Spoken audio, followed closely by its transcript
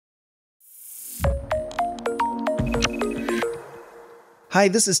Hi,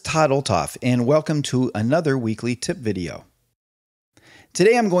 this is Todd Olthoff, and welcome to another weekly tip video.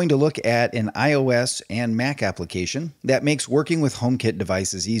 Today I'm going to look at an iOS and Mac application that makes working with HomeKit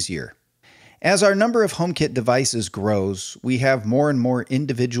devices easier. As our number of HomeKit devices grows, we have more and more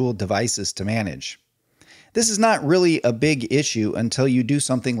individual devices to manage. This is not really a big issue until you do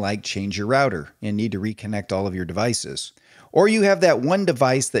something like change your router and need to reconnect all of your devices. Or you have that one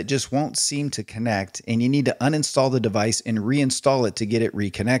device that just won't seem to connect and you need to uninstall the device and reinstall it to get it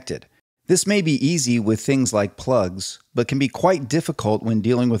reconnected. This may be easy with things like plugs, but can be quite difficult when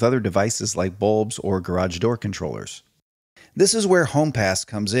dealing with other devices like bulbs or garage door controllers. This is where HomePass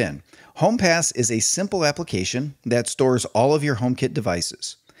comes in. HomePass is a simple application that stores all of your HomeKit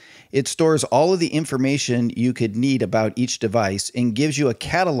devices. It stores all of the information you could need about each device and gives you a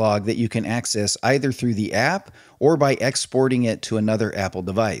catalog that you can access either through the app or by exporting it to another Apple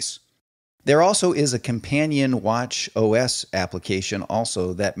device. There also is a companion Watch OS application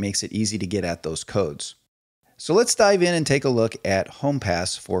also that makes it easy to get at those codes. So let's dive in and take a look at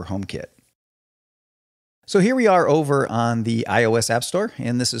HomePass for HomeKit. So here we are over on the iOS App Store,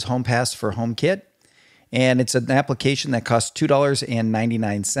 and this is HomePass for HomeKit. And it's an application that costs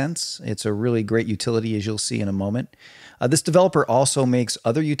 $2.99. It's a really great utility, as you'll see in a moment. This developer also makes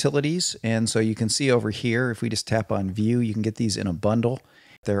other utilities, and so you can see over here, if we just tap on View, you can get these in a bundle.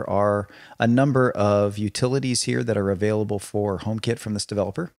 There are a number of utilities here that are available for HomeKit from this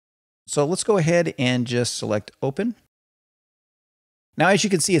developer. So let's go ahead and just select Open. Now, as you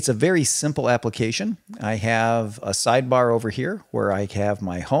can see, it's a very simple application. I have a sidebar over here where I have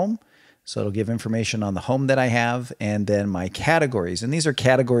my home. So it'll give information on the home that I have and then my categories. And these are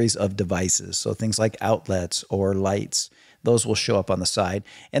categories of devices. So things like outlets or lights, those will show up on the side.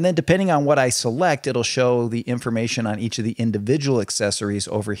 And then depending on what I select, it'll show the information on each of the individual accessories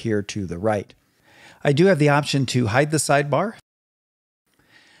over here to the right. I do have the option to hide the sidebar.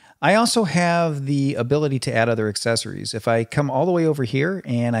 I also have the ability to add other accessories. If I come all the way over here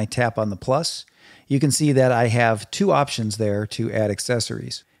and I tap on the plus, you can see that I have two options there to add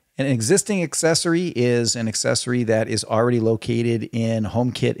accessories. An existing accessory is an accessory that is already located in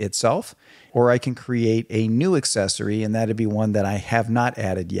HomeKit itself, or I can create a new accessory, and that'd be one that I have not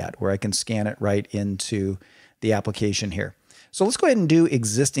added yet, where I can scan it right into the application here. So let's go ahead and do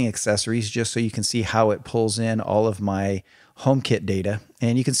existing accessories just so you can see how it pulls in all of my HomeKit data.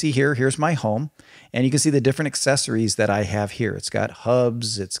 And you can see here, here's my home, and you can see the different accessories that I have here. It's got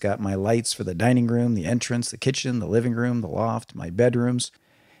hubs, it's got my lights for the dining room, the entrance, the kitchen, the living room, the loft, my bedrooms.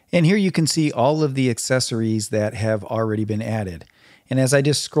 And here you can see all of the accessories that have already been added. And as I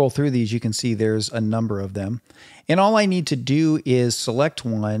just scroll through these, you can see there's a number of them. And all I need to do is select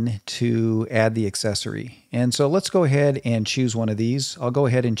one to add the accessory. And so let's go ahead and choose one of these. I'll go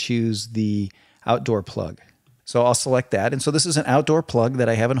ahead and choose the outdoor plug. So I'll select that. And so this is an outdoor plug that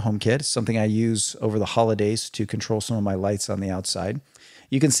I have in HomeKit. It's something I use over the holidays to control some of my lights on the outside.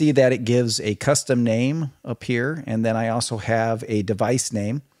 You can see that it gives a custom name up here. And then I also have a device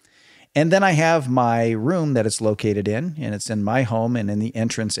name. And then I have my room that it's located in, and it's in my home and in the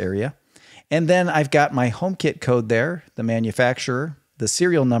entrance area. And then I've got my HomeKit code there, the manufacturer, the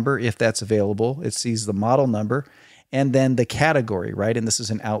serial number, if that's available. It sees the model number, and then the category, right? And this is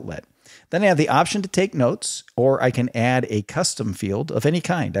an outlet. Then I have the option to take notes, or I can add a custom field of any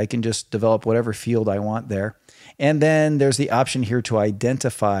kind. I can just develop whatever field I want there. And then there's the option here to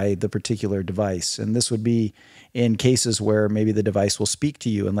identify the particular device. And this would be in cases where maybe the device will speak to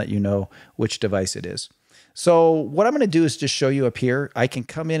you and let you know which device it is. So what I'm going to do is just show you up here. I can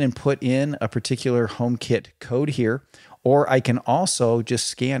come in and put in a particular HomeKit code here, or I can also just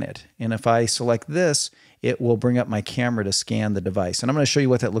scan it. And if I select this, it will bring up my camera to scan the device. And I'm going to show you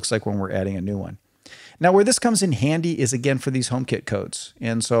what that looks like when we're adding a new one. Now, where this comes in handy is, again, for these HomeKit codes.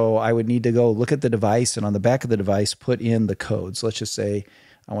 And so I would need to go look at the device and on the back of the device, put in the codes. Let's just say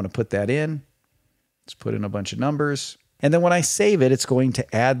I want to put that in. Let's put in a bunch of numbers. And then when I save it, it's going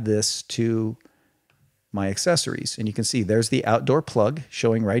to add this to my accessories. And you can see there's the outdoor plug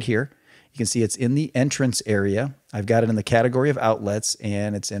showing right here. You can see it's in the entrance area. I've got it in the category of outlets,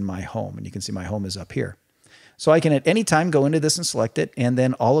 and it's in my home. And you can see my home is up here. So I can at any time go into this and select it, and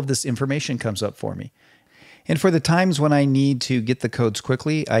then all of this information comes up for me. And for the times when I need to get the codes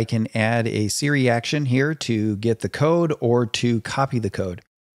quickly, I can add a Siri action here to get the code or to copy the code.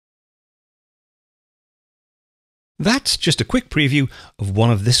 That's just a quick preview of one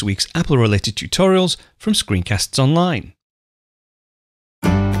of this week's Apple-related tutorials from Screencasts Online.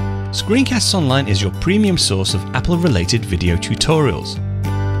 Screencasts Online is your premium source of Apple-related video tutorials.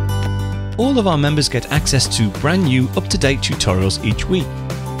 All of our members get access to brand new, up-to-date tutorials each week,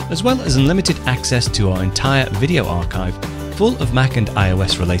 as well as unlimited access to our entire video archive full of Mac and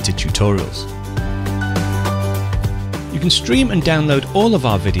iOS related tutorials. You can stream and download all of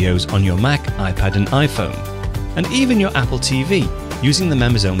our videos on your Mac, iPad and iPhone, and even your Apple TV using the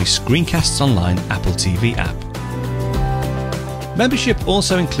members-only Screencasts Online Apple TV app. Membership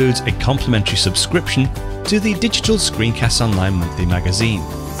also includes a complimentary subscription to the digital Screencasts Online monthly magazine,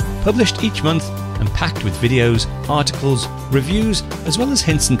 published each month and packed with videos, articles, reviews, as well as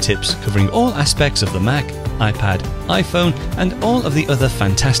hints and tips covering all aspects of the Mac, iPad, iPhone, and all of the other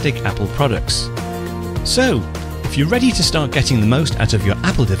fantastic Apple products. So, if you're ready to start getting the most out of your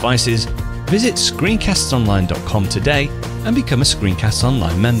Apple devices, visit screencastsonline.com today and become a Screencasts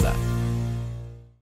Online member.